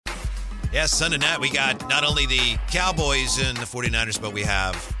Yeah, Sunday night we got not only the Cowboys and the 49ers, but we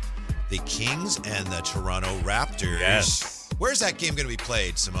have the Kings and the Toronto Raptors. Yes. Where's that game going to be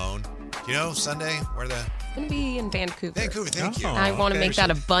played, Simone? Do you know Sunday? Where the... It's going to be in Vancouver. Vancouver, thank you. I want to make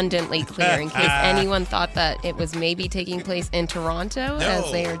that abundantly clear in case anyone thought that it was maybe taking place in Toronto as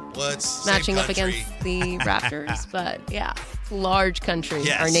they are matching up against the Raptors. But yeah, large country.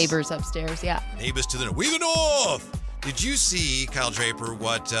 Yes. Our neighbors upstairs. Yeah. Neighbors to the north. We the north! Did you see, Kyle Draper,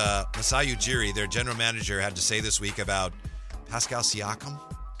 what Masai Ujiri, their general manager, had to say this week about Pascal Siakam?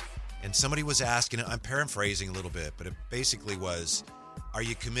 And somebody was asking, I'm paraphrasing a little bit, but it basically was, are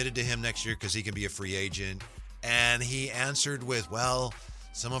you committed to him next year because he can be a free agent? And he answered with, well,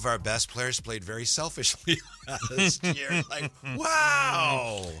 some of our best players played very selfishly last year. Like,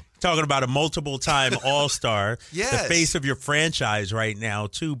 wow. Talking about a multiple-time All-Star, Yes. the face of your franchise right now,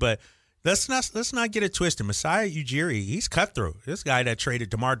 too. But let's not get it twisted. Masai Ujiri, he's cutthroat. This guy that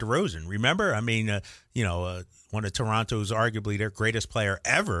traded DeMar DeRozan, remember? I mean, one of Toronto's arguably their greatest player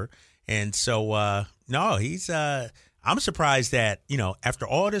ever. And so, no, he's I'm surprised that, after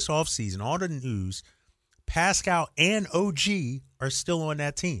all this offseason, all the news, Pascal and OG are still on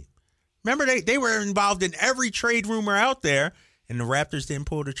that team. Remember, they were involved in every trade rumor out there, and the Raptors didn't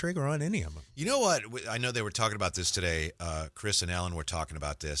pull the trigger on any of them. You know what? I know they were talking about this today. Chris and Alan were talking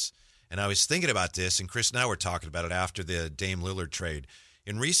about this, and I was thinking about this, and Chris and I were talking about it after the Dame Lillard trade.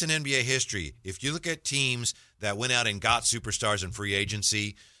 In recent NBA history, if you look at teams that went out and got superstars in free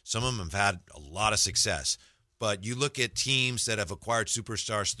agency, some of them have had a lot of success. But you look at teams that have acquired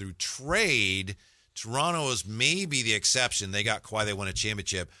superstars through trade, Toronto is maybe the exception. They got Kawhi, they won a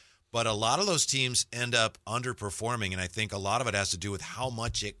championship. But a lot of those teams end up underperforming, and I think a lot of it has to do with how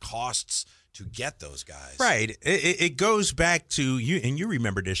much it costs to get those guys. Right. It goes back to you, and you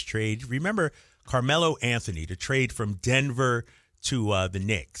remember this trade. Remember Carmelo Anthony, the trade from Denver to the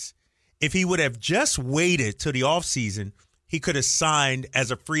Knicks. If he would have just waited till the offseason, he could have signed as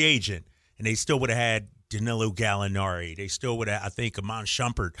a free agent, and they still would have had Danilo Gallinari. They still would have, I think, Amon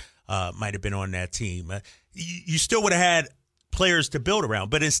Shumpert might have been on that team. You still would have had players to build around,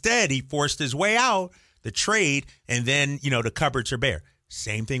 but instead he forced his way out, the trade, and then, the cupboards are bare.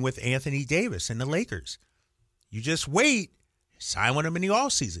 Same thing with Anthony Davis and the Lakers. You just wait, sign with him in the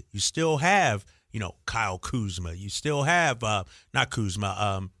offseason. You still have, Kyle Kuzma. You still have, not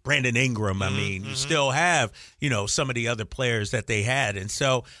Kuzma, Brandon Ingram. I mean, you still have, some of the other players that they had. And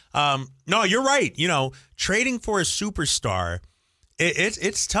so, no, you're right. Trading for a superstar,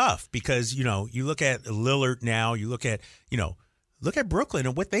 it's tough because, you look at Lillard now, you look at Brooklyn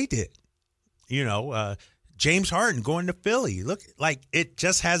and what they did. James Harden going to Philly. Look, like it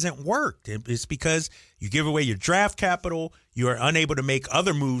just hasn't worked. It's because you give away your draft capital. You are unable to make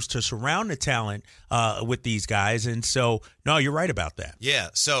other moves to surround the talent with these guys. And so, no, you're right about that. Yeah.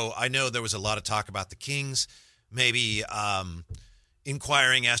 So I know there was a lot of talk about the Kings, maybe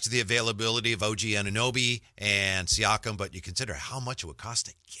inquiring as to the availability of OG Anunoby and Siakam, but you consider how much it would cost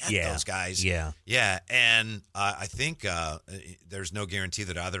to get those guys. Yeah. Yeah. And I think there's no guarantee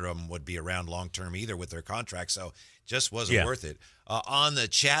that either of them would be around long-term either with their contracts. So just wasn't worth it. On the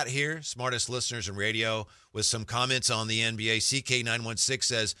chat here, smartest listeners in radio, with some comments on the NBA, CK916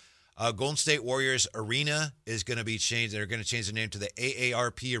 says, Golden State Warriors Arena is going to be changed. They're going to change the name to the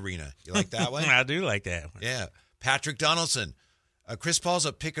AARP Arena. You like that one? I do like that one. Yeah. Patrick Donaldson. Chris Paul's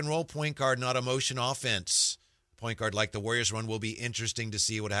a pick-and-roll point guard, not a motion offense. Point guard like the Warriors one will be interesting to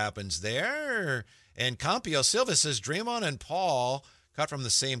see what happens there. And Campio Silva says Draymond and Paul cut from the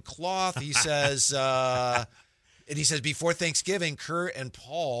same cloth. He says, before Thanksgiving, Kerr and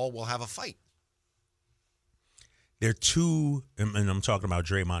Paul will have a fight. They're two, and I'm talking about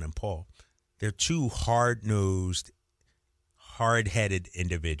Draymond and Paul, they're two hard-nosed, hard-headed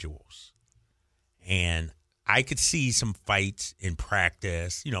individuals. And I could see some fights in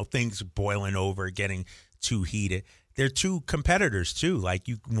practice, things boiling over, getting too heated. They're two competitors, too. Like,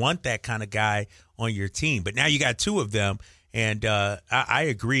 you want that kind of guy on your team. But now you got two of them, and I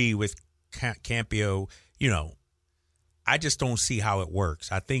agree with Campio. I just don't see how it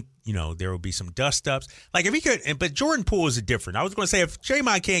works. I think, there will be some dust-ups. Like, if he could, but Jordan Poole is different. I was going to say, if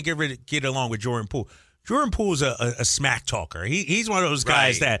Draymond can't get along with Jordan Poole is a smack talker. He's one of those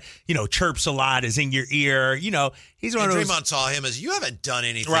guys that, chirps a lot, is in your ear. He's one of those. Draymond saw him as, you haven't done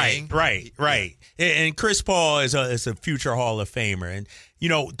anything. Right. And Chris Paul is a future Hall of Famer. And,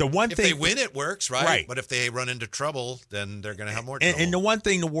 the one thing. If they win, it works, right? But if they run into trouble, then they're going to have more trouble. And the one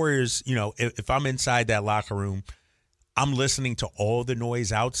thing the Warriors, if I'm inside that locker room, I'm listening to all the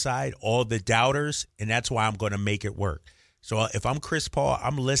noise outside, all the doubters, and that's why I'm going to make it work. So if I'm Chris Paul,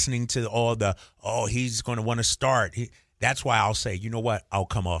 I'm listening to all the, he's going to want to start. That's why I'll say, you know what? I'll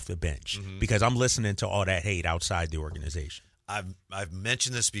come off the bench because I'm listening to all that hate outside the organization. I've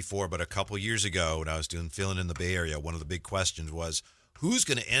mentioned this before, but a couple years ago when I was doing filling in the Bay Area, one of the big questions was who's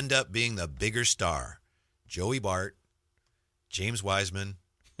going to end up being the bigger star, Joey Bart, James Wiseman,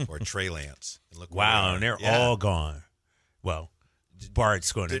 or Trey Lance? And look wow, and they're all gone. Well,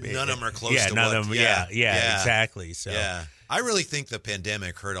 Bart's going to be. None of them are close to none what. Of them, yeah, exactly. So I really think the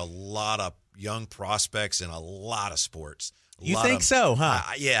pandemic hurt a lot of young prospects in a lot of sports. You think so, huh?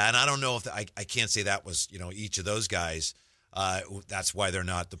 Yeah, and I don't know if I can't say that was each of those guys. That's why they're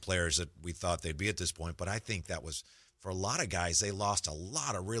not the players that we thought they'd be at this point. But I think that was for a lot of guys. They lost a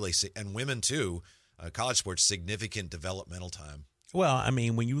lot of really and women too. College sports significant developmental time. Well, I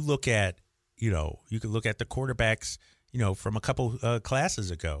mean, when you look at you could look at the quarterbacks from a couple classes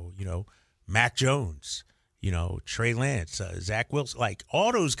ago. Mac Jones. Trey Lance, Zach Wilson, like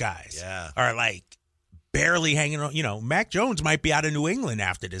all those guys are like barely hanging on. Mac Jones might be out of New England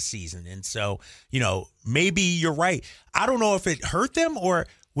after this season. And so, maybe you're right. I don't know if it hurt them or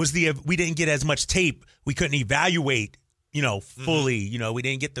was we didn't get as much tape. We couldn't evaluate, fully, we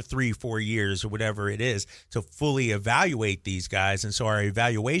didn't get the 3-4 years or whatever it is to fully evaluate these guys. And so our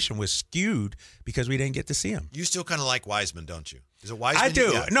evaluation was skewed because we didn't get to see them. You still kind of like Wiseman, don't you? Is it Wiseman? I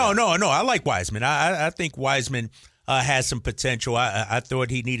do. No. I like Wiseman. I think Wiseman has some potential. I thought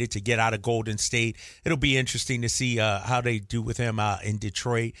he needed to get out of Golden State. It'll be interesting to see how they do with him in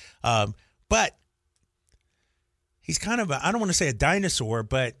Detroit. But he's kind of I don't want to say a dinosaur,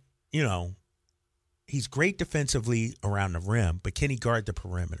 but, he's great defensively around the rim, but can he guard the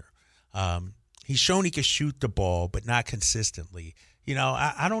perimeter? He's shown he can shoot the ball, but not consistently.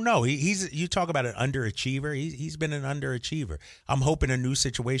 I don't know. You talk about an underachiever. He's been an underachiever. I'm hoping a new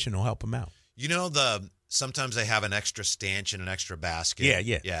situation will help him out. Sometimes they have an extra stanchion, an extra basket.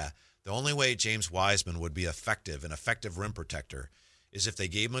 Yeah. The only way James Wiseman would be an effective rim protector, is if they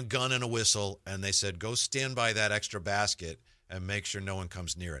gave him a gun and a whistle and they said, go stand by that extra basket and make sure no one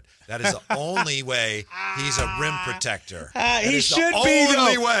comes near it. That is the only way he's a rim protector. He should be,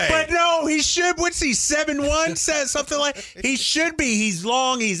 though. Way. But no, he should. What's he, 7'1"? Something like he should be. He's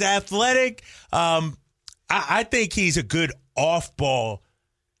long. He's athletic. I think he's a good off-ball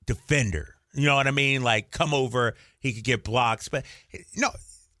defender. You know what I mean? Like, come over, he could get blocks. But,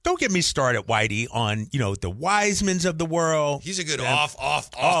 don't get me started, Whitey, on, the Wisemans of the world. He's a good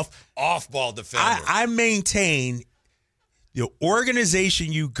off-ball defender. I maintain the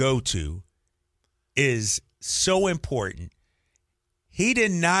organization you go to is so important. He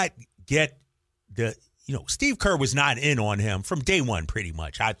did not get Steve Kerr was not in on him from day one, pretty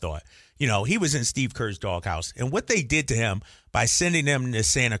much, I thought. He was in Steve Kerr's doghouse. And what they did to him by sending him to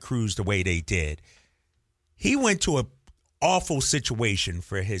Santa Cruz the way they did, he went to an awful situation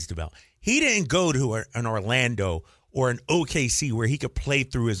for his development. He didn't go to an Orlando or an OKC where he could play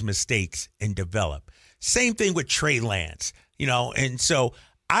through his mistakes and develop. Same thing with Trey Lance, and so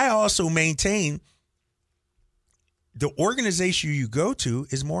I also maintain the organization you go to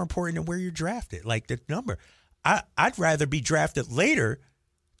is more important than where you're drafted, like the number. I'd rather be drafted later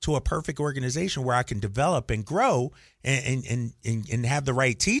to a perfect organization where I can develop and grow and have the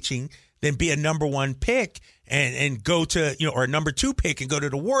right teaching than be a number one pick and go to, or a number two pick and go to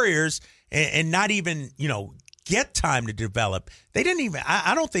the Warriors and not even, get time to develop. They didn't even,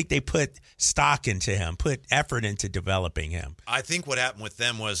 I don't think they put stock into him, put effort into developing him. I think what happened with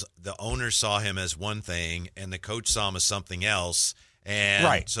them was the owner saw him as one thing and the coach saw him as something else. And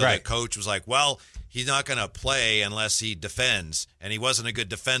the coach was like, well, he's not going to play unless he defends. And he wasn't a good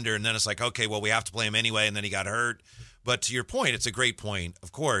defender. And then it's like, okay, well, we have to play him anyway. And then he got hurt. But to your point, it's a great point.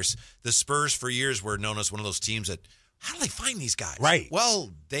 Of course, the Spurs for years were known as one of those teams that, how do they find these guys? Right. Well,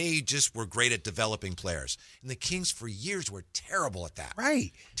 they just were great at developing players. And the Kings for years were terrible at that.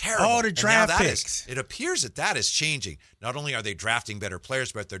 Right. Terrible. All the draft picks. It appears that is changing. Not only are they drafting better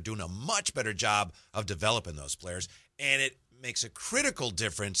players, but they're doing a much better job of developing those players. And it makes a critical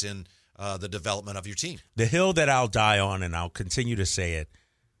difference in the development of your team. The hill that I'll die on, and I'll continue to say it,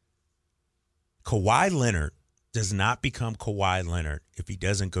 Kawhi Leonard does not become Kawhi Leonard if he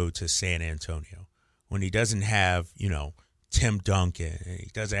doesn't go to San Antonio. When he doesn't have, Tim Duncan, and he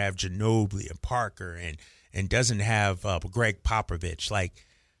doesn't have Ginobili and Parker, and doesn't have Greg Popovich. Like,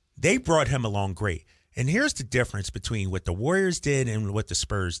 they brought him along great. And here's the difference between what the Warriors did and what the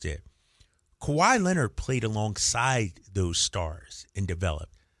Spurs did. Kawhi Leonard played alongside those stars and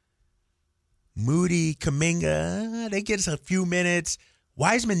developed. Moody, Kuminga, they get us a few minutes.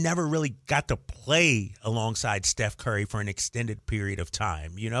 Wiseman never really got to play alongside Steph Curry for an extended period of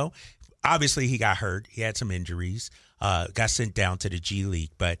time, Obviously, he got hurt. He had some injuries, got sent down to the G League,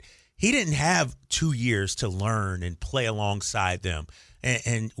 but he didn't have 2 years to learn and play alongside them.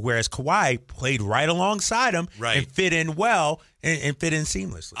 And whereas Kawhi played right alongside him and fit in well and fit in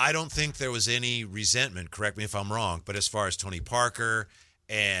seamlessly. I don't think there was any resentment, correct me if I'm wrong, but as far as Tony Parker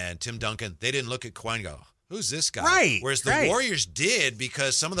and Tim Duncan, they didn't look at Kawhi and go, who's this guy? Right. Whereas the Warriors did,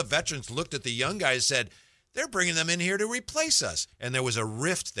 because some of the veterans looked at the young guys and said, they're bringing them in here to replace us. And there was a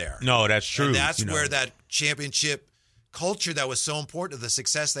rift there. No, that's true. And that's where that championship culture that was so important to the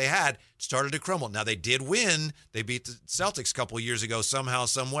success they had started to crumble. Now, they did win. They beat the Celtics a couple of years ago somehow,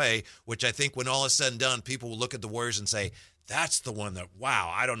 some way, which I think when all is said and done, people will look at the Warriors and say, that's the one that,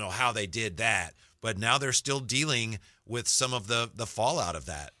 wow, I don't know how they did that. But now they're still dealing with some of the fallout of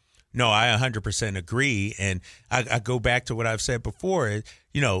that. No, I 100% agree. And I go back to what I've said before.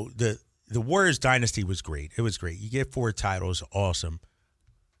 The Warriors dynasty was great. It was great. You get 4 titles, awesome.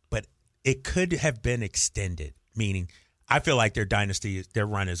 But it could have been extended, meaning I feel like their dynasty, their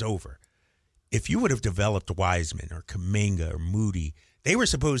run is over. If you would have developed Wiseman or Kuminga or Moody, they were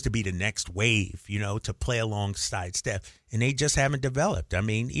supposed to be the next wave, to play alongside Steph, and they just haven't developed. I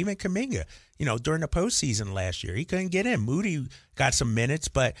mean, even Kuminga, during the postseason last year, he couldn't get in. Moody got some minutes,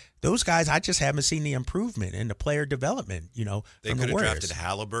 but those guys, I just haven't seen the improvement in the player development, They from could the have Warriors. drafted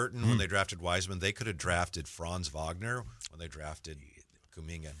Halliburton when they drafted Wiseman. They could have drafted Franz Wagner when they drafted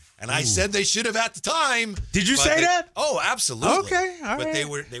Kuminga. And I said they should have at the time. Did you say that? Oh, absolutely. Okay, all but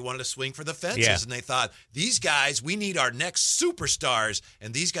right. they wanted to swing for the fences, and they thought, these guys, we need our next superstars,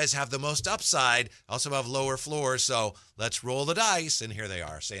 and these guys have the most upside, also have lower floors, so let's roll the dice. And here they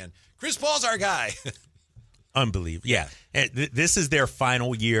are saying, Chris Paul's our guy. Unbelievable. Yeah. This is their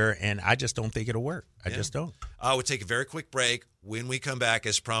final year, and I just don't think it'll work. I just don't. We'll take a very quick break. When we come back,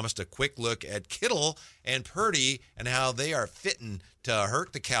 as promised, a quick look at Kittle and Purdy and how they are fitting to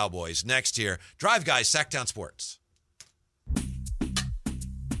hurt the Cowboys. Next here, Drive Guys, Sacktown Sports.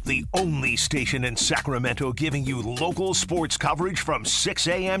 The only station in Sacramento giving you local sports coverage from 6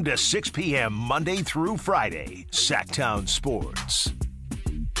 a.m. to 6 p.m. Monday through Friday. Sacktown Sports.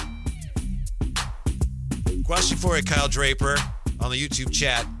 Question for you, Kyle Draper, on the YouTube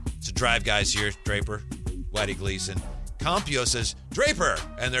chat. It's a Drive Guys here, Draper, Whitey Gleason. Compio says, Draper,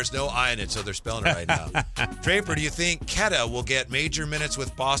 and there's no I in it, so they're spelling it right now. Draper, do you think Keta will get major minutes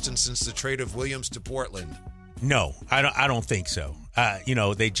with Boston since the trade of Williams to Portland? No, I don't think so.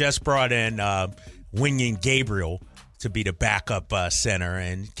 They just brought in Wenyen Gabriel to be the backup center,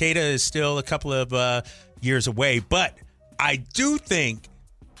 and Keta is still a couple of years away, but I do think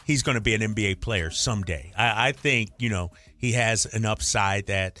he's going to be an NBA player someday. I think, he has an upside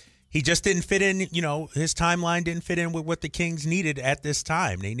that he just didn't fit in, his timeline didn't fit in with what the Kings needed at this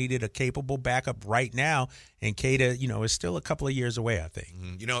time. They needed a capable backup right now, and Keta, is still a couple of years away, I think.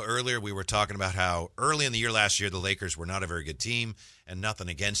 Earlier we were talking about how early in the year last year, the Lakers were not a very good team and nothing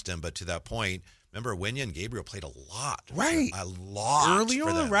against them, but to that point, remember, Wenyen Gabriel played a lot. Right. A lot. Early for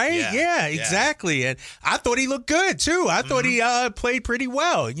on, them. right? Yeah, exactly. And I thought he looked good, too. I thought he played pretty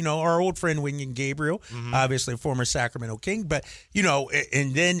well. Our old friend Wenyen Gabriel, obviously a former Sacramento King. But,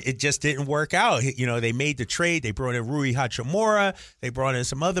 and then it just didn't work out. They made the trade. They brought in Rui Hachimura. They brought in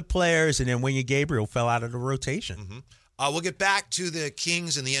some other players. And then Wenyen Gabriel fell out of the rotation. We'll get back to the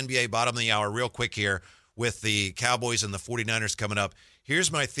Kings and the NBA bottom of the hour real quick here with the Cowboys and the 49ers coming up.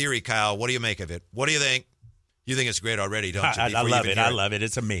 Here's my theory, Kyle. What do you make of it? What do you think? You think it's great already, don't you? I love it. I love it.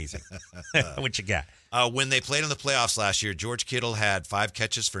 It's amazing. What you got? When they played in the playoffs last year, George Kittle had 5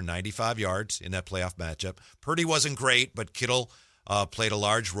 catches for 95 yards in that playoff matchup. Purdy wasn't great, but Kittle played a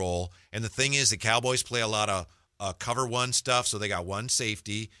large role. And the thing is, the Cowboys play a lot of cover one stuff, so they got one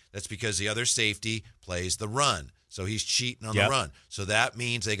safety. That's because the other safety plays the run. So he's cheating on the run. So that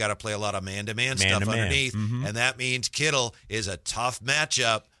means they got to play a lot of man-to-man stuff underneath. And that means Kittle is a tough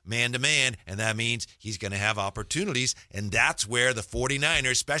matchup, man-to-man, and that means he's going to have opportunities. And that's where the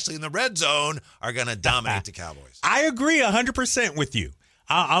 49ers, especially in the red zone, are going to dominate the Cowboys. I agree 100% with you.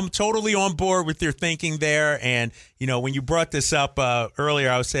 I'm totally on board with your thinking there. And, when you brought this up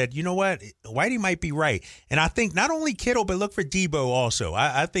earlier, I said, you know what? Whitey might be right. And I think not only Kittle, but look for Debo also.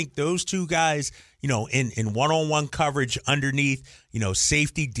 I think those two guys, in one-on-one coverage underneath,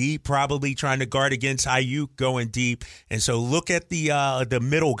 safety deep, probably trying to guard against Ayuk going deep. And so look at the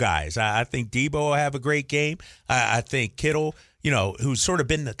middle guys. I think Debo will have a great game. I think Kittle, who's sort of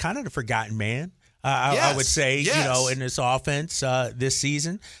been the forgotten man. I would say, in this offense this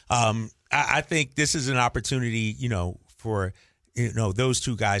season. I think this is an opportunity, for, those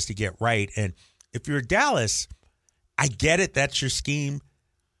two guys to get right. And if you're Dallas, I get it. That's your scheme.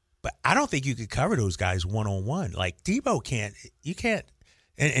 But I don't think you could cover those guys one-on-one. Like, Debo can't.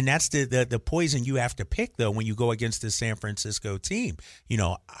 And that's the poison you have to pick, though, when you go against the San Francisco team.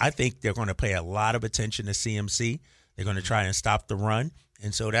 I think they're going to pay a lot of attention to CMC. They're going to try and stop the run.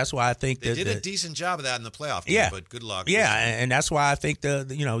 And so that's why I think they did a decent job of that in the playoff game, but good luck. Yeah, and that's why I think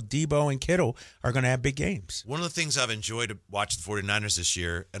Debo and Kittle are going to have big games. One of the things I've enjoyed to watch the 49ers this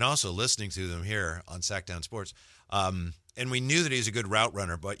year, and also listening to them here on Sacktown Sports, and we knew that he's a good route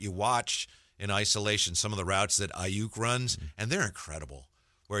runner, but you watch in isolation some of the routes that Ayuk runs, and they're incredible.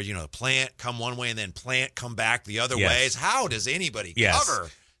 Where, plant come one way and then plant come back the other ways. How does anybody cover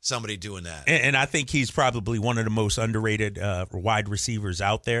somebody doing that? And I think he's probably one of the most underrated wide receivers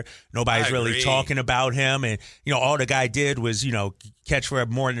out there. Nobody's really talking about him. And, all the guy did was, catch for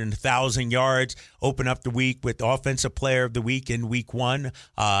more than 1,000 yards, open up the week with Offensive Player of the Week in week 1.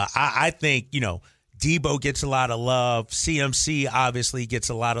 I think, Debo gets a lot of love. CMC obviously gets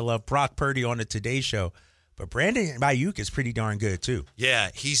a lot of love. Brock Purdy on the Today Show. But Brandon Ayuk is pretty darn good, too. Yeah,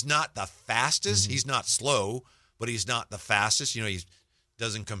 he's not the fastest. He's not slow, but he's not the fastest. He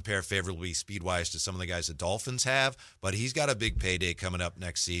doesn't compare favorably speed-wise to some of the guys the Dolphins have, but he's got a big payday coming up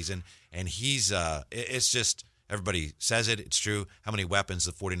next season. And he's it's just, everybody says it, it's true, how many weapons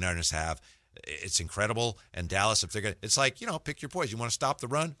the 49ers have. It's incredible. And Dallas have figured, it's like, pick your poison. You want to stop the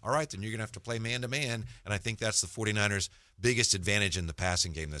run? All right, then you're going to have to play man-to-man. And I think that's the 49ers' biggest advantage in the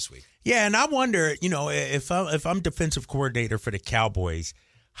passing game this week. Yeah, and I wonder, if I'm defensive coordinator for the Cowboys,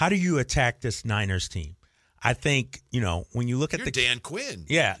 how do you attack this Niners team? I think, when you look at You're Dan Quinn.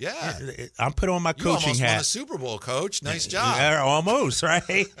 Yeah. I'm put on my coaching hat. You almost won the Super Bowl, Coach. Nice job. Yeah, almost,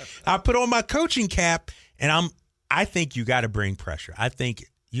 right? I put on my coaching cap, and I think you got to bring pressure. I think,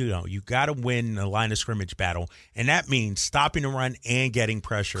 you got to win the line of scrimmage battle, and that means stopping the run and getting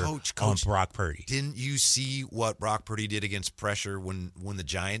pressure on Brock Purdy. Didn't you see what Brock Purdy did against pressure when the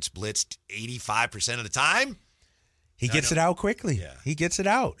Giants blitzed 85% of the time? He gets it out quickly. Yeah. He gets it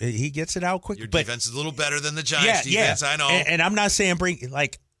out. Quickly. Your defense is a little better than the Giants defense, I know. And I'm not saying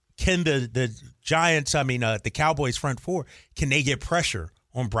can the Giants, the Cowboys front four, can they get pressure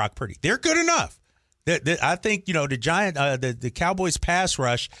on Brock Purdy? They're good enough. I think, the Cowboys pass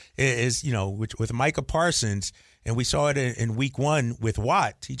rush is, with Micah Parsons, and we saw it in week 1 with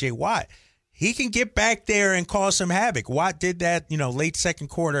TJ Watt. He can get back there and cause some havoc. Watt did that, late second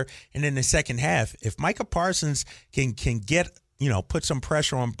quarter and in the second half. If Micah Parsons can get, put some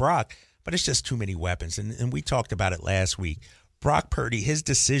pressure on Brock, but it's just too many weapons. And we talked about it last week. Brock Purdy, his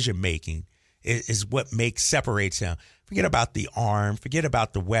decision-making is what separates him. Forget about the arm. Forget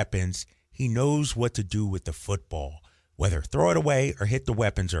about the weapons. He knows what to do with the football, whether throw it away or hit the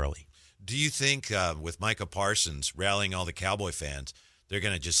weapons early. Do you think with Micah Parsons rallying all the Cowboy fans, they're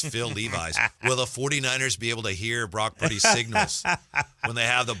going to just fill Levi's? Will the 49ers be able to hear Brock Purdy's signals when they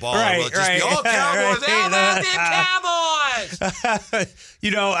have the ball? Will it just be, oh, Cowboys,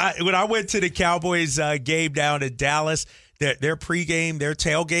 Cowboys! When I went to the Cowboys game down in Dallas, their pregame, their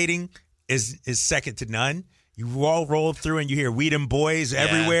tailgating is second to none. You all roll through and you hear "We Dem Boys"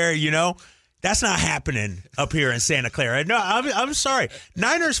 everywhere, That's not happening up here in Santa Clara. No, I'm sorry.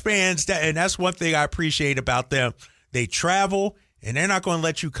 Niners fans, and that's one thing I appreciate about them. They travel, and they're not going to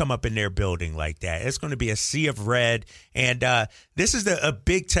let you come up in their building like that. It's going to be a sea of red. And this is a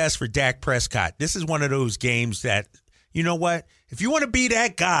big test for Dak Prescott. This is one of those games that, you know what? If you want to be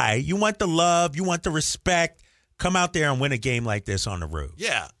that guy, you want the love, you want the respect, come out there and win a game like this on the road.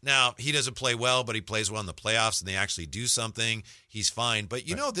 Yeah. Now, he doesn't play well, but he plays well in the playoffs, and they actually do something. He's fine. But,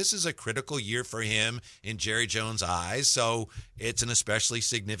 this is a critical year for him in Jerry Jones' eyes, so it's an especially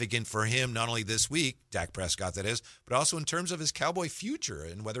significant for him, not only this week, Dak Prescott that is, but also in terms of his Cowboy future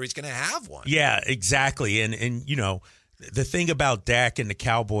and whether he's going to have one. Yeah, exactly. And the thing about Dak and the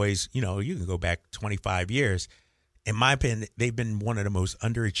Cowboys, you can go back 25 years. In my opinion, they've been one of the most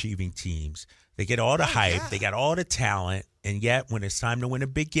underachieving teams. They get all the hype, they got all the talent, and yet when it's time to win a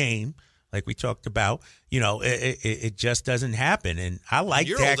big game, like we talked about, it just doesn't happen. And I like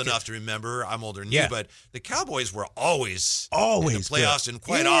You're Dak. Old enough to remember. I'm older than you, but the Cowboys were always in the playoffs good. And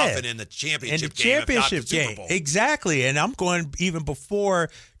quite often in the championship game, if not the Super Bowl. Exactly. And I'm going even before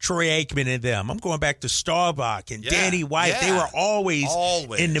Troy Aikman and them. I'm going back to Staubach and Danny White. They were always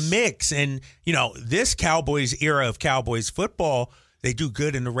in the mix. And, this Cowboys era of Cowboys football, they do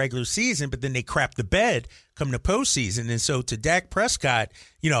good in the regular season, but then they crap the bed come the postseason. And so to Dak Prescott,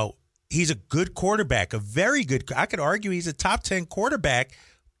 he's a good quarterback, a very good. I could argue he's a top 10 quarterback,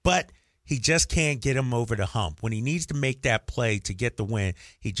 but he just can't get him over the hump. When he needs to make that play to get the win,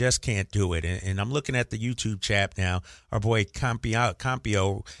 he just can't do it. And I'm looking at the YouTube chat now. Our boy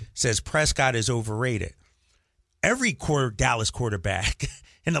Campio says Prescott is overrated. every Dallas quarterback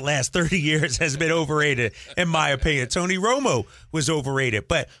in the last 30 years has been overrated, in my opinion. Tony Romo was overrated.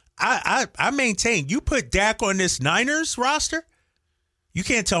 But I maintain, you put Dak on this Niners roster, you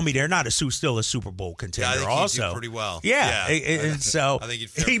can't tell me they're not still a Super Bowl contender. I think also, he'd do pretty well. Yeah. And so I think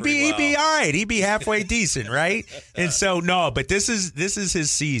he'd be all right. He'd be halfway decent, right? And so but this is his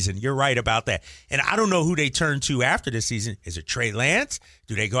season. You're right about that. And I don't know who they turn to after this season. Is it Trey Lance?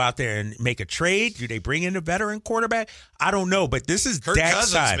 Do they go out there and make a trade? Do they bring in a veteran quarterback? I don't know. But this is Kirk Dak's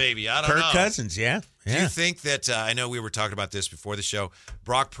Cousins, time. maybe. I don't know. Kirk Cousins, yeah. Do you think that I know we were talking about this before the show?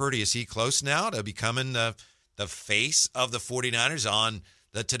 Brock Purdy, is he close now to becoming the face of the 49ers on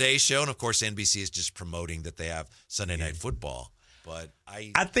the Today Show? And, of course, NBC is just promoting that they have Sunday Night Football. But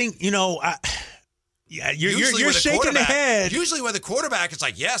I think, you're shaking the head. Usually with a quarterback, it's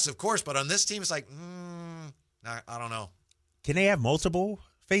like, yes, of course. But on this team, it's like, I don't know. Can they have multiple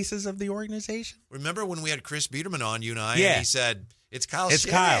faces of the organization? Remember when we had Chris Biederman on, you and I, yeah. and he said, it's Kyle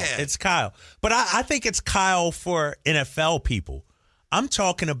Shanahan. It's Kyle. But I think it's Kyle for NFL people. I'm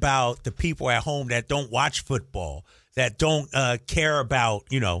talking about the people at home that don't watch football, that don't care about,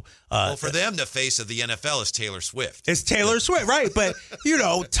 well, for them, the face of the NFL is Taylor Swift. It's Taylor Swift, right. But,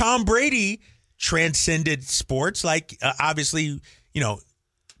 Tom Brady transcended sports. Like, obviously,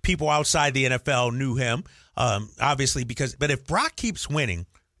 people outside the NFL knew him, obviously, but if Brock keeps winning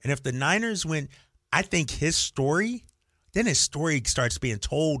and if the Niners win, I think his story starts being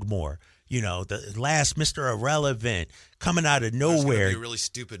told more. The last Mr. Irrelevant coming out of nowhere. It's going to be a really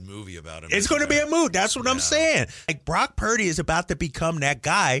stupid movie about him. It's going to be a movie. That's what I'm saying. Like, Brock Purdy is about to become that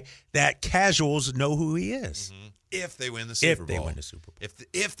guy that casuals know who he is. Mm-hmm. If they win the Super Bowl. If they win the Super Bowl.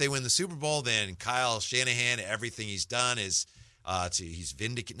 If they win the Super Bowl, then Kyle Shanahan, everything he's done is he's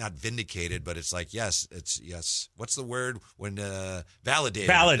not vindicated, but it's like, yes. What's the word when validated?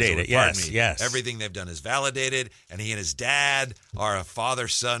 Validated, yes. Everything they've done is validated, and he and his dad are a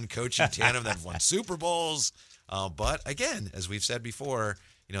father-son coaching tandem that won Super Bowls. But again, as we've said before,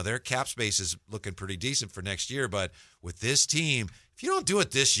 their cap space is looking pretty decent for next year. But with this team, if you don't do it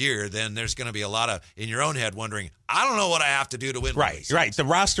this year, then there's going to be a lot of, in your own head, wondering, I don't know what I have to do to win. Right. The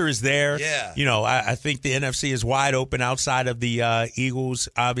roster is there. Yeah. I think the NFC is wide open outside of the Eagles.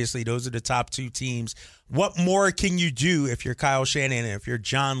 Obviously, those are the top two teams. What more can you do if you're Kyle Shanahan and if you're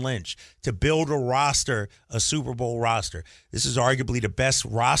John Lynch to build a roster, a Super Bowl roster? This is arguably the best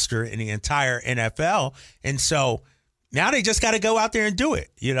roster in the entire NFL. And so now they just got to go out there and do it.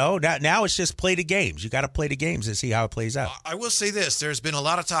 Now it's just play the games. You got to play the games and see how it plays out. I will say this. There's been a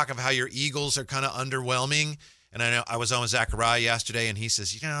lot of talk of how your Eagles are kind of underwhelming. And I know I was on with Zachariah yesterday, and he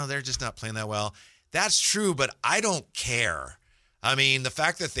says, they're just not playing that well. That's true, but I don't care. I mean, the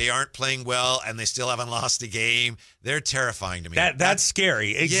fact that they aren't playing well and they still haven't lost a game, they're terrifying to me. That's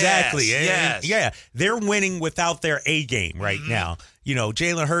scary. Exactly. Yes. Yeah. They're winning without their A game right now.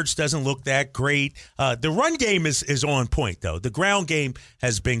 Jalen Hurts doesn't look that great. The run game is on point, though. The ground game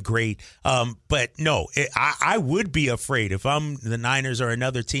has been great. But no, I would be afraid if I'm the Niners or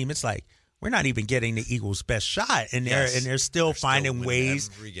another team. It's like, we're not even getting the Eagles' best shot, and they're still finding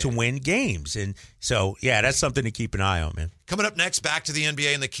ways to win games. And so, that's something to keep an eye on, man. Coming up next, back to the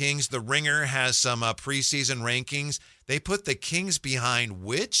NBA and the Kings. The Ringer has some preseason rankings. They put the Kings behind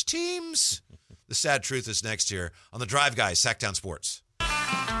which teams? The sad truth is next here on The Drive, guys, Sacktown Sports.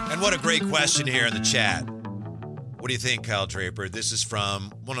 And what a great question here in the chat. What do you think, Kyle Draper? This is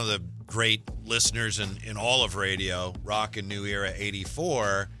from one of the great listeners in all of radio, Rock and New Era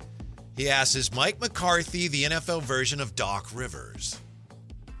 84. He asks, is Mike McCarthy the NFL version of Doc Rivers?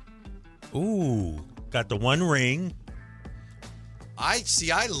 Ooh, got the one ring. I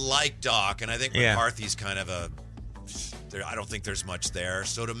like Doc, and I think McCarthy's kind of I don't think there's much there.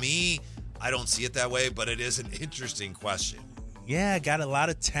 So to me, I don't see it that way, but it is an interesting question. Yeah, got a lot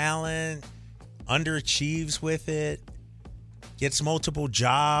of talent, underachieves with it, gets multiple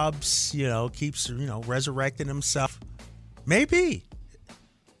jobs, keeps, resurrecting himself. Maybe.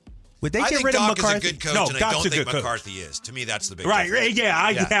 Would they get rid of McCarthy? I think Doc is a good coach, and I don't think McCarthy is. To me, that's the big difference. Right,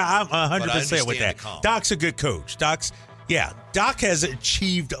 I'm 100% with that. Doc's a good coach. Doc has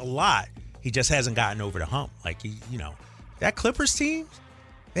achieved a lot. He just hasn't gotten over the hump. Like, that Clippers team,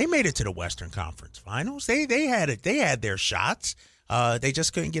 they made it to the Western Conference Finals. They had it. They had their shots. They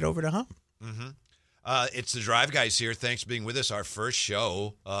just couldn't get over the hump. Mm-hmm. It's the Drive Guys here. Thanks for being with us. Our first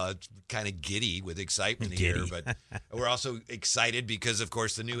show, kind of giddy with excitement here, but we're also excited because, of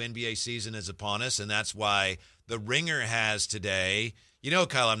course, the new NBA season is upon us, and that's why the Ringer has today.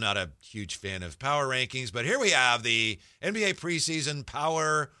 Kyle, I'm not a huge fan of power rankings, but here we have the NBA preseason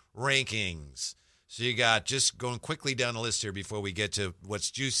power rankings. So you got, just going quickly down the list here before we get to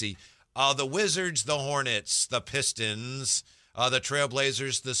what's juicy, The Wizards, the Hornets, the Pistons, the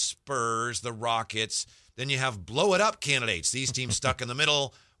Trailblazers, the Spurs, the Rockets. Then you have blow-it-up candidates. These teams stuck in the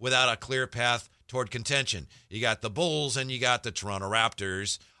middle without a clear path toward contention. You got the Bulls and you got the Toronto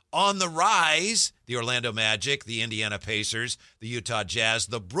Raptors. On the rise, the Orlando Magic, the Indiana Pacers, the Utah Jazz,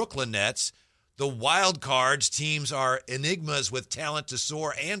 the Brooklyn Nets. The wild cards teams are enigmas with talent to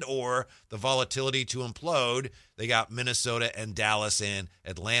soar and or the volatility to implode. They got Minnesota and Dallas and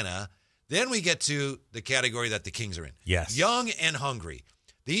Atlanta. Then we get to the category that the Kings are in. Yes. Young and hungry.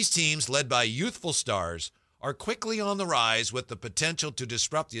 These teams, led by youthful stars, are quickly on the rise with the potential to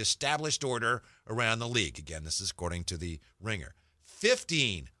disrupt the established order around the league. Again, this is according to the Ringer.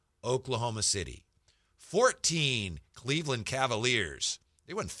 15, Oklahoma City. 14, Cleveland Cavaliers.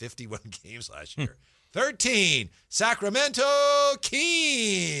 They won 51 games last year. 13, Sacramento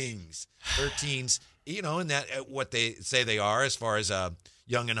Kings. 13's, in that what they say they are as far as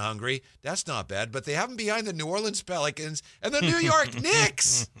young and hungry. That's not bad, but they have them behind the New Orleans Pelicans and the New York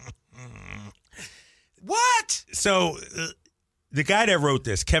Knicks. What? So the guy that wrote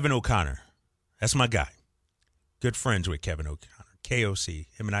this, Kevin O'Connor, that's my guy. Good friends with Kevin O'Connor. KOC.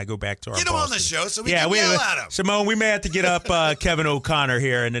 Him and I go back to our Get him Boston. on the show so we can yell at him. Simone, we may have to get up Kevin O'Connor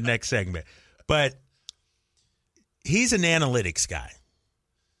here in the next segment. But he's an analytics guy.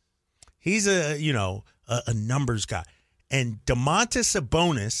 He's a numbers guy. And Domantas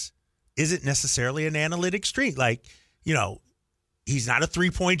Sabonis isn't necessarily an analytics streak. He's not a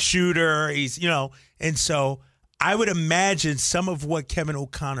three-point shooter. And so I would imagine some of what Kevin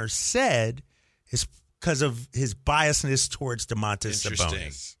O'Connor said is because of his biasness towards Domantas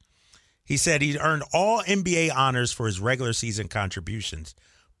Sabonis. He said he earned all NBA honors for his regular season contributions,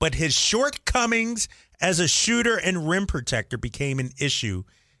 but his shortcomings as a shooter and rim protector became an issue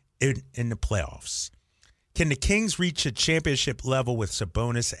in the playoffs. Can the Kings reach a championship level with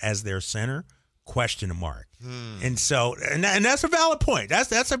Sabonis as their center? Question mark. And so, and that's a valid point.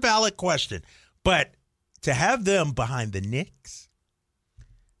 That's a valid question. But to have them behind the Knicks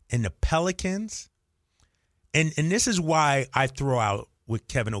and the Pelicans, and this is why I throw out what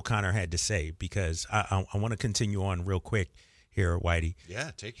Kevin O'Connor had to say, because I want to continue on real quick here, Whitey.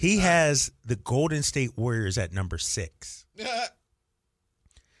 Yeah, take your He time. has the Golden State Warriors at number 6.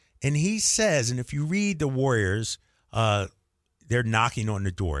 And he says, and if you read the Warriors, they're knocking on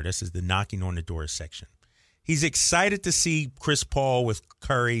the door. This is the knocking on the door section. He's excited to see Chris Paul with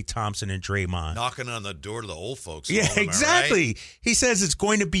Curry, Thompson, and Draymond. Knocking on the door to the old folks. Yeah, home, exactly. Right? He says it's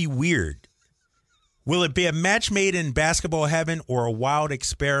going to be weird. Will it be a match made in basketball heaven or a wild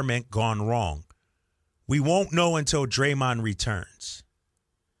experiment gone wrong? We won't know until Draymond returns.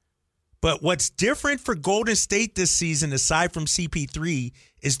 But what's different for Golden State this season, aside from CP3,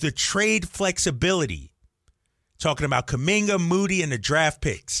 is the trade flexibility. Talking about Kuminga, Moody, and the draft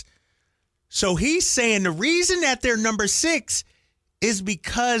picks. So he's saying the reason that they're number 6 is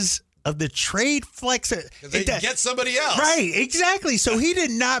because of the trade flexibility. Because they can get somebody else. Right, exactly. So he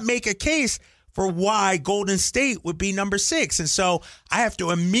did not make a case for why Golden State would be number 6. And so I have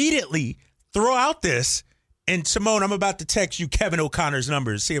to immediately throw out this. And Simone, I'm about to text you Kevin O'Connor's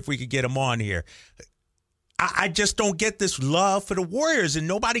numbers, see if we could get him on here. I just don't get this love for the Warriors, and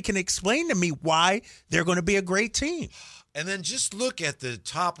nobody can explain to me why they're going to be a great team. And then just look at the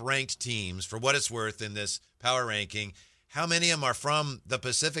top-ranked teams, for what it's worth, in this power ranking. How many of them are from the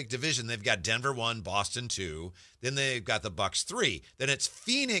Pacific Division? They've got Denver 1, Boston 2. Then they've got the Bucks 3. Then it's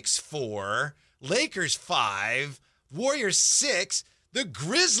Phoenix 4, Lakers 5, Warriors 6, the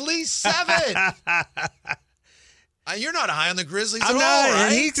Grizzlies 7. You're not high on the Grizzlies at all,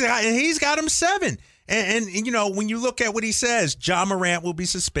 right? And he's got them 7. And when you look at what he says, Ja Morant will be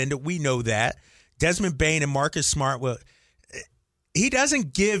suspended. We know that. Desmond Bane and Marcus Smart will. He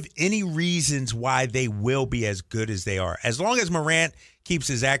doesn't give any reasons why they will be as good as they are. As long as Morant keeps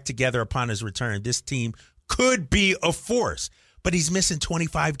his act together upon his return, this team could be a force. But he's missing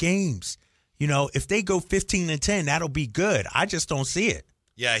 25 games. If they go 15-10, that'll be good. I just don't see it.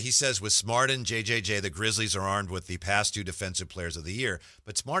 Yeah, he says with Smart and JJJ, the Grizzlies are armed with the past 2 defensive players of the year.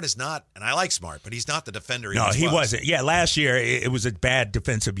 But Smart is not, and I like Smart, but he's not the defender he wasn't. Yeah, last year it was a bad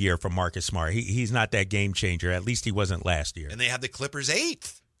defensive year for Marcus Smart. He's not that game changer. At least he wasn't last year. And they have the Clippers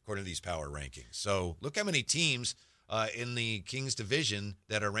 8th, according to these power rankings. So look how many teams in the Kings division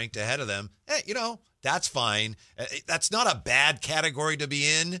that are ranked ahead of them. That's fine. That's not a bad category to be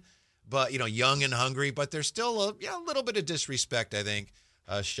in, but, young and hungry. But there's still a little bit of disrespect, I think,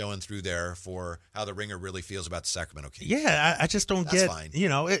 showing through there for how the Ringer really feels about the Sacramento Kings. Yeah, I just don't get, fine.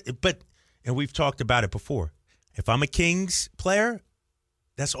 And we've talked about it before. If I'm a Kings player,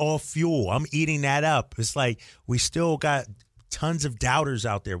 that's all fuel. I'm eating that up. It's like we still got tons of doubters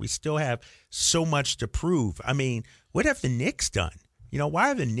out there. We still have so much to prove. I mean, what have the Knicks done?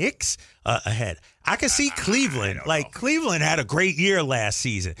 Why are the Knicks ahead? I can see Cleveland. Cleveland had a great year last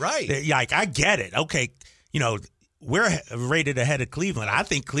season. Right. I get it. Okay, we're rated ahead of Cleveland. I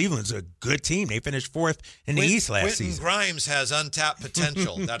think Cleveland's a good team. They finished fourth in the East last season. Grimes has untapped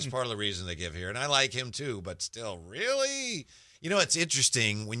potential. That's part of the reason they give here. And I like him too, but still, really? It's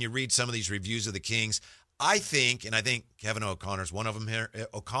interesting when you read some of these reviews of the Kings. I think Kevin O'Connor's one of them here.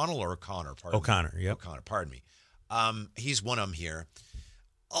 O'Connell or O'Connor? O'Connor, yep. O'Connor, pardon me. He's one of them here.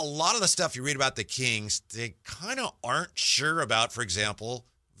 A lot of the stuff you read about the Kings, they kind of aren't sure about, for example,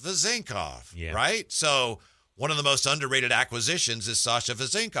 Vezenkov, right? So one of the most underrated acquisitions is Sasha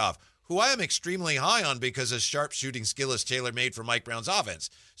Vezenkov, who I am extremely high on because his sharpshooting skill is tailor-made for Mike Brown's offense.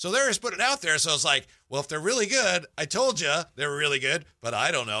 So they're just putting it out there. So it's like, well, if they're really good, I told you they were really good, but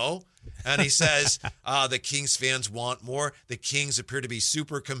I don't know. And he says the Kings fans want more. The Kings appear to be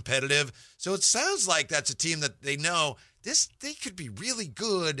super competitive. So it sounds like that's a team that they know they could be really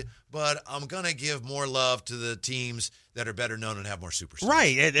good, but I'm going to give more love to the teams that are better known and have more superstars.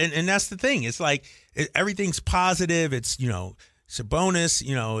 Right, and that's the thing. It's like everything's positive. It's, Sabonis,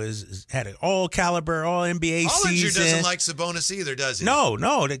 is had an all-caliber, all-NBA Hollinger season. doesn't like Sabonis either, does he?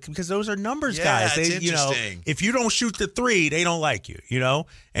 No, because those are numbers guys. It's interesting. If you don't shoot the three, they don't like you,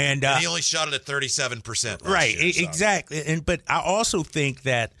 And he only shot it at 37% right, last year, exactly. But I also think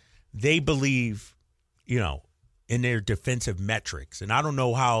that they believe, in their defensive metrics. And I don't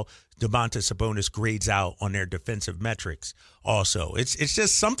know how Domantas Sabonis grades out on their defensive metrics also. It's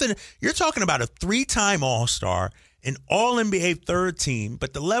just something. You're talking about a 3-time All-Star, an All-NBA third team,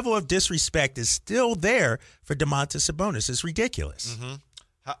 but the level of disrespect is still there for Domantas Sabonis. It's ridiculous.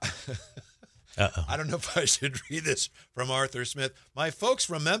 Mm-hmm. I don't know if I should read this from Arthur Smith. My folks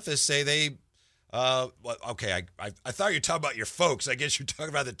from Memphis say they okay, I thought you were talking about your folks. I guess you're talking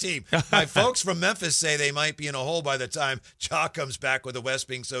about the team. My folks from Memphis say they might be in a hole by the time Ja comes back with the West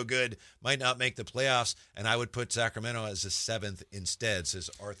being so good, might not make the playoffs, and I would put Sacramento as the 7th instead, says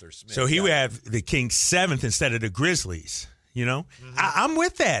Arthur Smith. So he would have the Kings 7th instead of the Grizzlies, Mm-hmm. I'm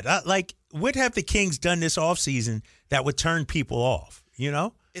with that. What have the Kings done this offseason that would turn people off,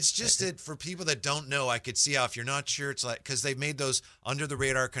 It's just that for people that don't know, I could see how if you're not sure, it's like, because they've made those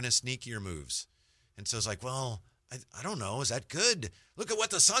under-the-radar kind of sneakier moves. And so it's like, well, I don't know. Is that good? Look at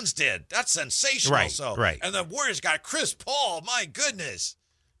what the Suns did. That's sensational. Right. And the Warriors got Chris Paul. My goodness.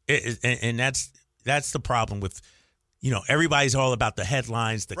 And that's the problem with, everybody's all about the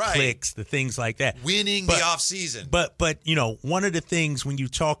headlines, the clicks, the things like that. Winning the offseason. But one of the things when you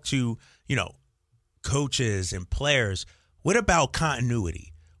talk to, coaches and players, what about continuity?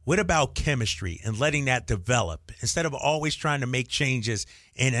 What about chemistry and letting that develop instead of always trying to make changes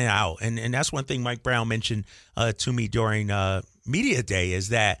in and out? And that's one thing Mike Brown mentioned to me during media day is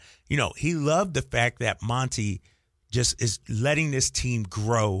that, he loved the fact that Monty just is letting this team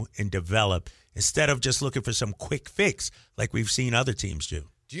grow and develop instead of just looking for some quick fix like we've seen other teams do.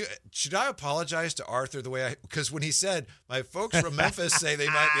 Should I apologize to Arthur the way because when he said my folks from Memphis say they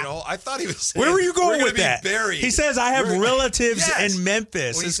might be in a hole, I thought he was saying where were you going with that? Buried. He says I have relatives in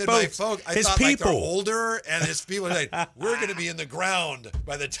Memphis. When he said folks, my folks, I his thought people. like they're older and his people are like we're going to be in the ground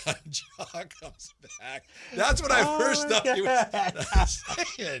by the time Ja comes back. That's what I first thought he was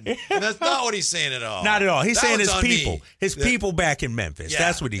saying. And that's not what he's saying at all. Not at all. He's that saying his people. Me. His people back in Memphis.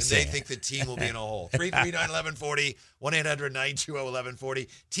 That's what he's saying. They think the team will be in a hole. 339-1140, 1-800-920-1140.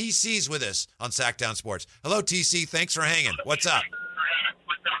 TC's with us on Sacktown Sports. Hello, TC. Thanks for hanging. What's up?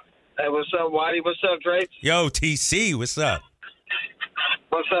 Hey, what's up, Whitey? What's up, Drake? Yo, TC, what's up?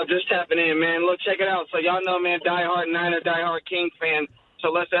 What's up? Just tapping in, man. Look, check it out. So y'all know, man, diehard Niner, diehard Kings fan. So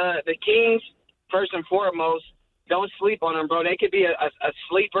let's the Kings, first and foremost, don't sleep on them, bro. They could be a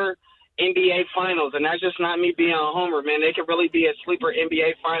sleeper NBA Finals, and that's just not me being a homer, man. They could really be a sleeper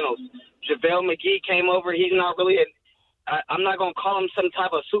NBA Finals. JaVale McGee came over. He's not really I'm not going to call him some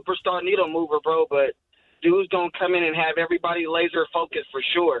type of superstar needle mover, bro, but dude's going to come in and have everybody laser focused for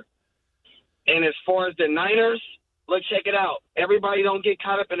sure. And as far as the Niners, look, check it out. Everybody don't get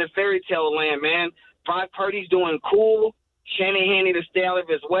caught up in a fairy tale land, man. Brock Purdy's doing cool. Shanahan need to stay out of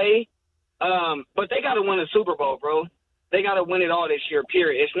his way. But they got to win the Super Bowl, bro. They got to win it all this year,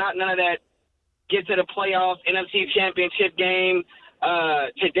 period. It's not none of that get to the playoffs, NFC championship game,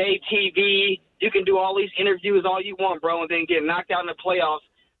 Today TV. You can do all these interviews all you want, bro, and then get knocked out in the playoffs.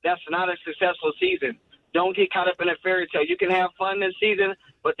 That's not a successful season. Don't get caught up in a fairy tale. You can have fun this season,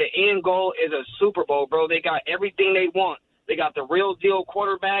 but the end goal is a Super Bowl, bro. They got everything they want. They got the real deal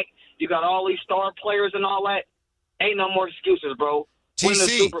quarterback. You got all these star players and all that. Ain't no more excuses, bro. TC. Win the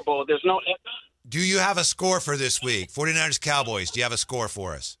Super Bowl. There's no Do you have a score for this week? 49ers Cowboys, do you have a score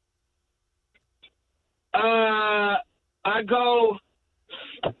for us? I go,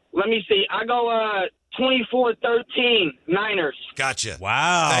 let me see. I go 24-13 Niners. Gotcha.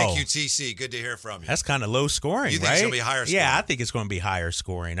 Wow. Thank you, TC. Good to hear from you. That's kind of low scoring, You think right? it's going to be higher scoring? Yeah, I think it's going to be higher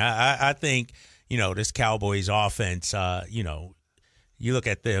scoring. I think, this Cowboys offense, you look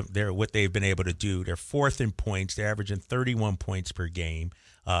at what they've been able to do. They're fourth in points. They're averaging 31 points per game.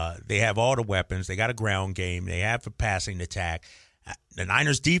 They have all the weapons. They got a ground game. They have a passing attack. The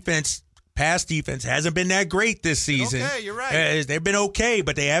Niners pass defense hasn't been that great this season. Okay, you're right. They've been okay,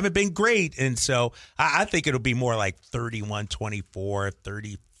 but they haven't been great. And so I think it'll be more like 31-24,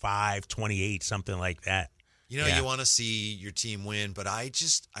 35-28, something like that. You want to see your team win, but I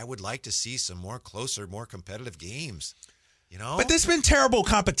would like to see some more closer, more competitive games. But there's been terrible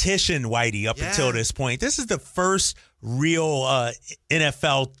competition, Whitey, up until this point. This is the first real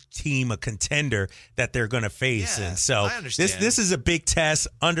NFL team, a contender that they're going to face. Yeah, and so I understand. This is a big test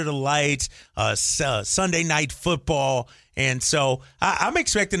under the lights, Sunday night football. And so I'm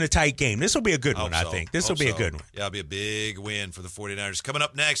expecting a tight game. This will be a good one, I think. This will be a good one. Yeah, it'll be a big win for the 49ers. Coming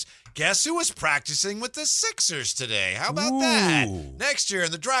up next, guess who was practicing with the Sixers today? How about that? Next year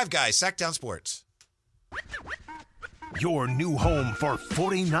in the Drive Guys, Sacktown Sports. Your new home for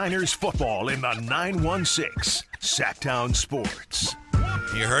 49ers football in the 916 Sacktown Sports.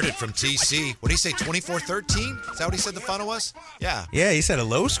 You heard it from TC. What did he say, 24-13? Is that what he said the final was? Yeah. Yeah, he said a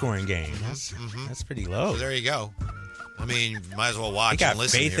low-scoring game. That's pretty low. So there you go. I mean, you might as well watch He got and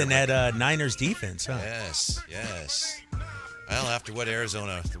listen faith here, in that Niners defense, huh? Yes. Well, after what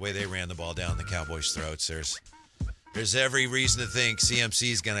Arizona, the way they ran the ball down the Cowboys' throats, there's every reason to think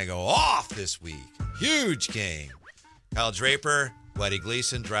CMC's going to go off this week. Huge game. Kyle Draper,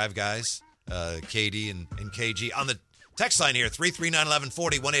 Gleason, Drive Guys, KD and KG. On the text line here,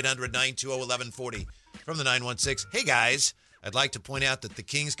 339-1140, 1-800-920-1140 from the 916. Hey, guys, I'd like to point out that the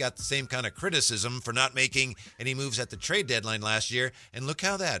Kings got the same kind of criticism for not making any moves at the trade deadline last year, and look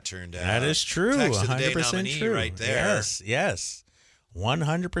how that turned out. That is true. Text of the day 100% nominee true. right there. Yes.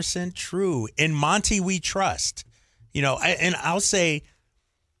 100% true. In Monty, we trust. And I'll say,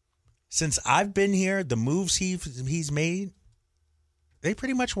 since I've been here, the moves he's made, they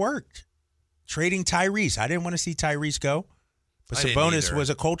pretty much worked. Trading Tyrese. I didn't want to see Tyrese go, but Sabonis was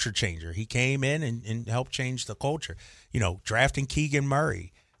a culture changer. He came in and helped change the culture. Drafting Keegan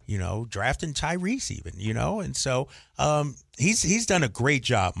Murray, drafting Tyrese even, and so he's done a great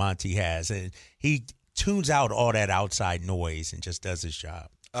job, Monty has, and he tunes out all that outside noise and just does his job.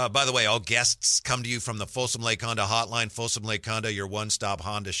 By the way, all guests come to you from the Folsom Lake Honda hotline. Folsom Lake Honda, your one-stop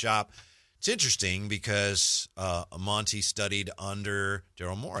Honda shop. It's interesting because Monty studied under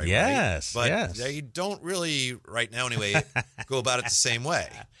Daryl Morey, yes, right? But yes. They don't really, right now anyway, go about it the same way.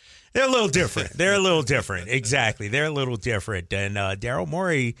 They're a little different. Exactly. They're a little different. And Daryl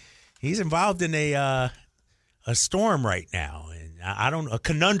Morey, he's involved in a storm right now. A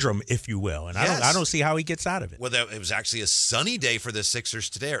conundrum, if you will, and yes. I don't see how he gets out of it. Well, it was actually a sunny day for the Sixers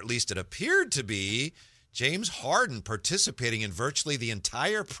today, or at least it appeared to be. James Harden participating in virtually the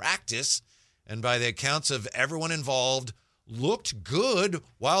entire practice, and by the accounts of everyone involved, looked good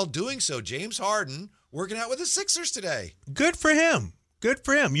while doing so. James Harden working out with the Sixers today. Good for him.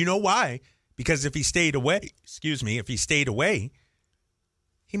 You know why? Because if he stayed away,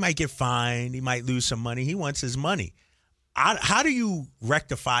 he might get fined. He might lose some money. He wants his money. How do you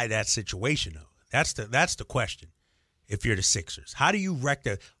rectify that situation, though? That's the question. If you're the Sixers, how do you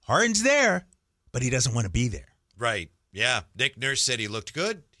rectify? Harden's there, but he doesn't want to be there. Right. Yeah. Nick Nurse said he looked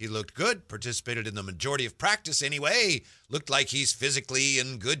good. Participated in the majority of practice anyway. Looked like he's physically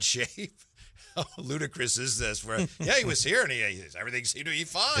in good shape. How ludicrous is this? He was here and everything seemed to be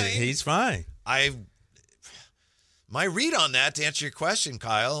fine. He's fine. My read on that, to answer your question,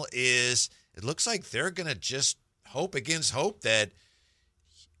 Kyle, is it looks like they're going to just hope against hope that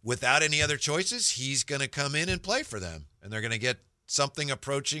without any other choices, he's going to come in and play for them. And they're going to get something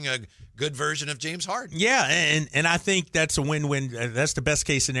approaching a good version of James Harden. Yeah, and I think that's a win-win. That's the best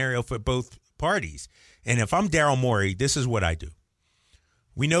case scenario for both parties. And if I'm Daryl Morey, this is what I do.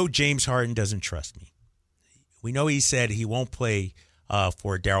 We know James Harden doesn't trust me. We know he said he won't play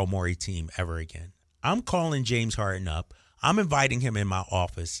for a Daryl Morey team ever again. I'm calling James Harden up. I'm inviting him in my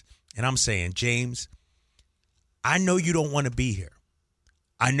office, and I'm saying, James, I know you don't want to be here.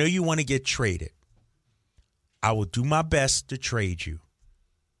 I know you want to get traded. I will do my best to trade you,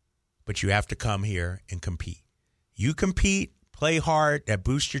 but you have to come here and compete. You compete, play hard, that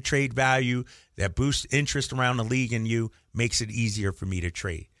boosts your trade value, that boosts interest around the league in you, makes it easier for me to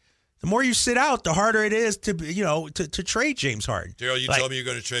trade. The more you sit out, the harder it is to trade James Harden. Daryl, you told me you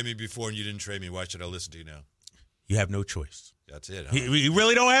were going to trade me before, and you didn't trade me. Why should I listen to you now? You have no choice. That's it. Huh? You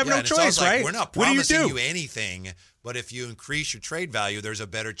really don't have no choice, like right? We're not promising you anything, but if you increase your trade value, there's a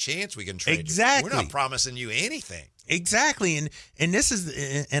better chance we can trade you. Exactly. We're not promising you anything. Exactly. And this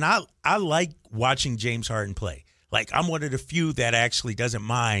is, and I like watching James Harden play. Like, I'm one of the few that actually doesn't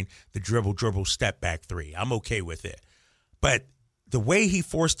mind the dribble, step back three. I'm okay with it. But the way he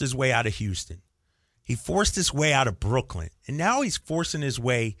forced his way out of Houston, he forced his way out of Brooklyn, and now he's forcing his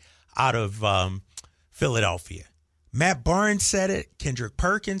way out of Philadelphia. Matt Barnes said it. Kendrick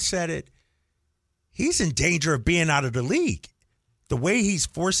Perkins said it. He's in danger of being out of the league. The way he's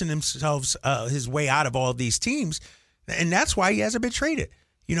forcing his way out of all these teams, and that's why he hasn't been traded.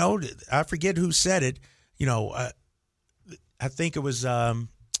 You know, I forget who said it. You know, I think it was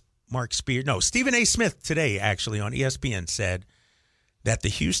Mark Spears. No, Stephen A. Smith today, actually, on ESPN said that the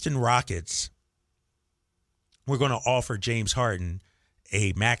Houston Rockets were going to offer James Harden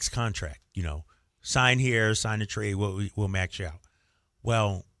a max contract. You know, sign here, sign a trade, we'll max you out.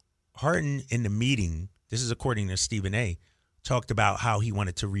 Well, Harden in the meeting, this is according to Stephen A., talked about how he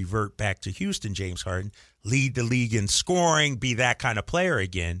wanted to revert back to Houston, James Harden, lead the league in scoring, be that kind of player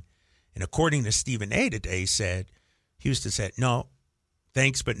again. And according to Stephen A. today, Houston said, no,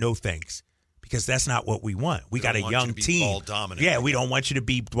 thanks, but no thanks, because that's not what we want. We got a young team. Ball dominant. Yeah, we don't want you to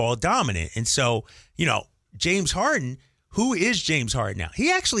be ball dominant. And so, you know, James Harden, who is James Harden now?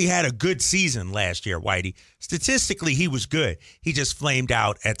 He actually had a good season last year, Whitey. Statistically, he was good. He just flamed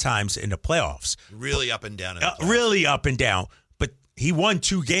out at times in the playoffs. Really up and down. Really up and down. But he won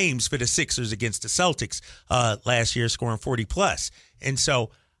 2 games for the Sixers against the Celtics last year, scoring 40+. And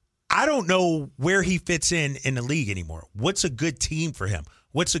so I don't know where he fits in the league anymore. What's a good team for him?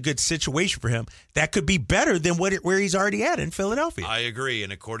 What's a good situation for him that could be better than where he's already at in Philadelphia? I agree.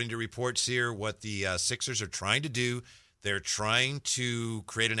 And according to reports here, what the Sixers are trying to do, they're trying to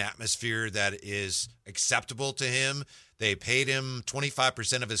create an atmosphere that is acceptable to him. They paid him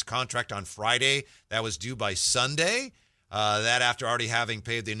 25% of his contract on Friday. That was due by Sunday. That after already having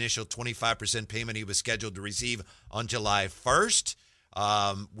paid the initial 25% payment he was scheduled to receive on July 1st.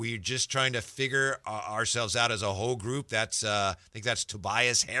 We're just trying to figure ourselves out as a whole group. That's I think that's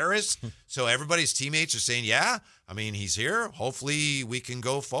Tobias Harris. So everybody's teammates are saying, yeah, I mean, he's here. Hopefully we can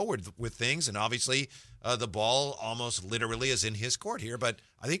go forward with things. And obviously the ball almost literally is in his court here. But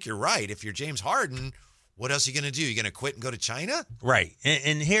I think you're right. If you're James Harden, what else are you going to do? You going to quit and go to China? Right.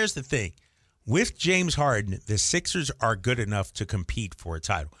 And here's the thing. With James Harden, the Sixers are good enough to compete for a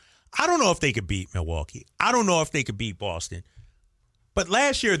title. I don't know if they could beat Milwaukee. I don't know if they could beat Boston. But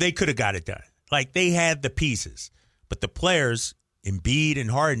last year, they could have got it done. Like, they had the pieces. But the players, Embiid and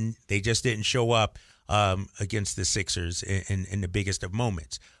Harden, they just didn't show up against the Sixers in the biggest of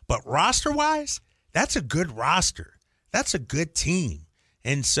moments. But roster-wise, that's a good roster. That's a good team.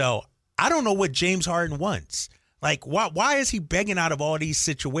 And so I don't know what James Harden wants. Like, why is he begging out of all these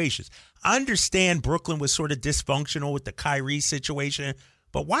situations? I understand Brooklyn was sort of dysfunctional with the Kyrie situation,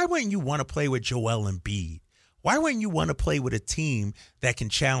 but why wouldn't you want to play with Joel Embiid? Why wouldn't you want to play with a team that can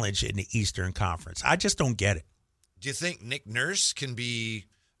challenge in the Eastern Conference? I just don't get it. Do you think Nick Nurse can be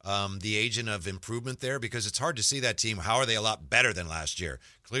the agent of improvement there? Because it's hard to see that team. How are they a lot better than last year?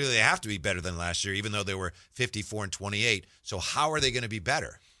 Clearly they have to be better than last year, even though they were 54-28. So how are they going to be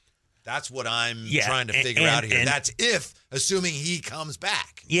better? That's what I'm trying to figure out here. That's assuming he comes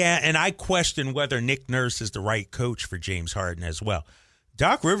back. Yeah, and I question whether Nick Nurse is the right coach for James Harden as well.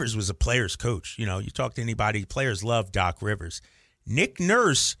 Doc Rivers was a player's coach. You know, you talk to anybody, players love Doc Rivers. Nick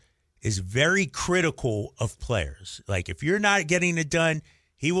Nurse is very critical of players. Like, if you're not getting it done,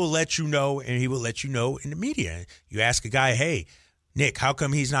 he will let you know, and he will let you know in the media. You ask a guy, hey, Nick, how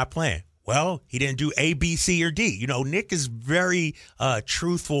come he's not playing? Well, he didn't do A, B, C, or D. You know, Nick is very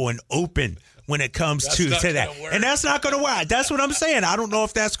truthful and open when it comes to that. And that's not going to work. That's what I'm saying. I don't know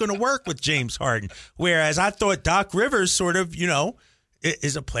if that's going to work with James Harden. Whereas I thought Doc Rivers sort of, you know,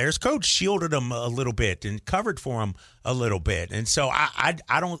 is a player's coach, shielded him a little bit and covered for him a little bit. And so I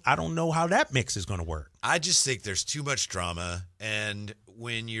don't know how that mix is going to work. I just think there's too much drama. And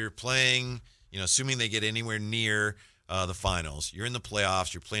when you're playing, you know, assuming they get anywhere near the finals, you're in the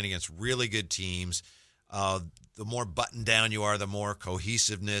playoffs, you're playing against really good teams. The more buttoned down you are, the more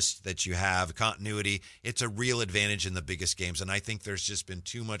cohesiveness that you have, continuity. It's a real advantage in the biggest games. And I think there's just been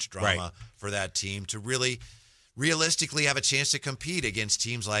too much drama for that team to really realistically have a chance to compete against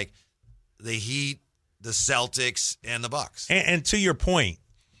teams like the Heat, the Celtics, and the Bucks. And to your point,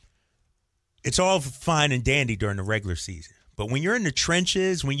 it's all fine and dandy during the regular season. But when you're in the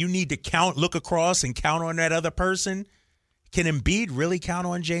trenches, when you need to look across and count on that other person, can Embiid really count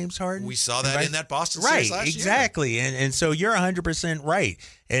on James Harden? We saw that in that Boston series last year. Exactly. And so you're 100% right.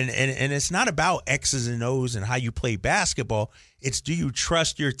 And it's not about X's and O's and how you play basketball. It's, do you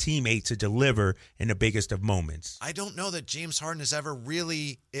trust your teammate to deliver in the biggest of moments? I don't know that James Harden has ever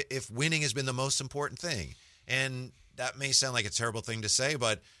really, if winning has been the most important thing. And that may sound like a terrible thing to say,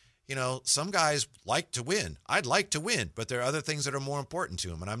 but, you know, some guys like to win. I'd like to win, but there are other things that are more important to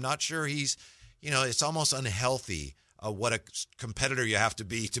him. And I'm not sure he's, you know, it's almost unhealthy what a competitor you have to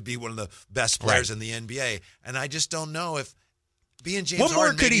be one of the best players in the NBA. And I just don't know if being James Harden. What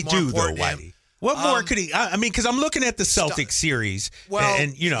more could he do, though, Whitey? What more could he? I mean, because I'm looking at the Celtics series. Well,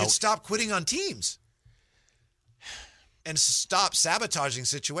 and you know, stop quitting on teams and stop sabotaging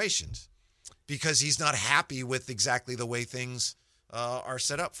situations because he's not happy with exactly the way things are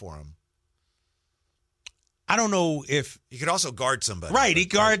set up for him. I don't know if he could also guard somebody. Right, he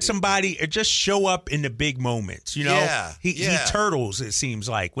guards somebody or just show up in the big moments. You know, he turtles. It seems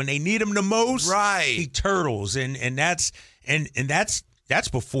like when they need him the most, right? He turtles, and that's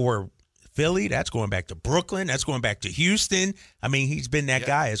before Philly. That's going back to Brooklyn. That's going back to Houston. I mean, he's been that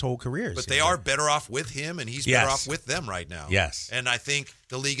guy his whole career. But they are better off with him, and he's better off with them right now. Yes, and I think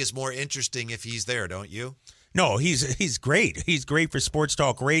the league is more interesting if he's there. Don't you? No, he's great. He's great for sports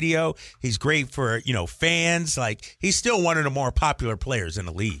talk radio. He's great for, you know, fans. Like, he's still one of the more popular players in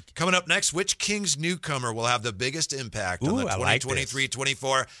the league. Coming up next, which Kings newcomer will have the biggest impact on the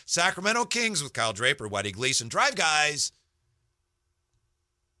 2023-24 Sacramento Kings with Kyle Draper, Whitey Gleason. Drive, guys.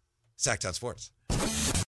 Sacktown Sports.